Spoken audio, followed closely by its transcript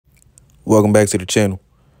Welcome back to the channel.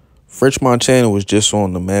 French Montana was just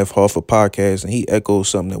on the Math Hoffa podcast, and he echoed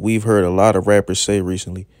something that we've heard a lot of rappers say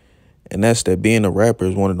recently, and that's that being a rapper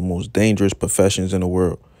is one of the most dangerous professions in the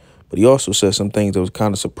world. But he also said some things that was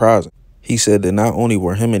kind of surprising. He said that not only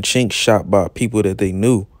were him and Chinx shot by people that they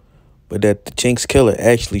knew, but that the Chinx killer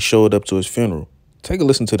actually showed up to his funeral. Take a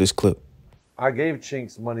listen to this clip. I gave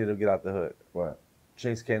Chinx money to get out the hood. Right.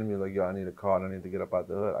 Chinx came to me like, yo, I need a car and I need to get up out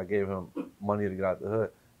the hood. I gave him money to get out the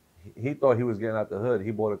hood. He thought he was getting out the hood.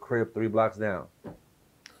 He bought a crib 3 blocks down.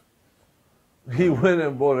 He went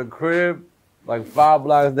and bought a crib like 5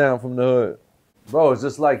 blocks down from the hood. Bro, it's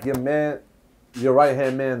just like your man, your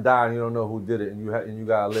right-hand man died and you don't know who did it, and you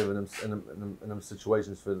gotta live in them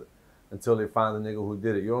situations until they find the nigga who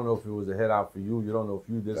did it. You don't know if it was a head out for you. You don't know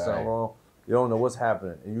if you did something wrong. You don't know what's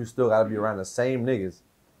happening, and you still gotta be around the same niggas.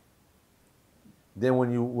 Then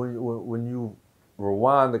when you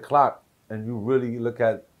rewind the clock and you really look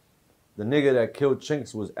at the nigga that killed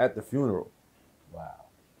Chinx was at the funeral. Wow.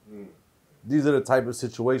 These are the type of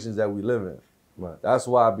situations that we live in. Right. That's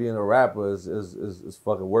why being a rapper is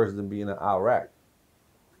fucking worse than being in Iraq.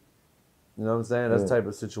 You know what I'm saying? That's the type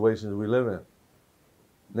of situations we live in.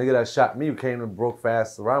 Nigga that shot me came and broke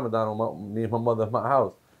fast Ramadan on me and my mother at my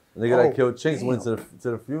house. The nigga that killed Chinx went to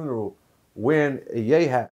the funeral wearing a yay hat.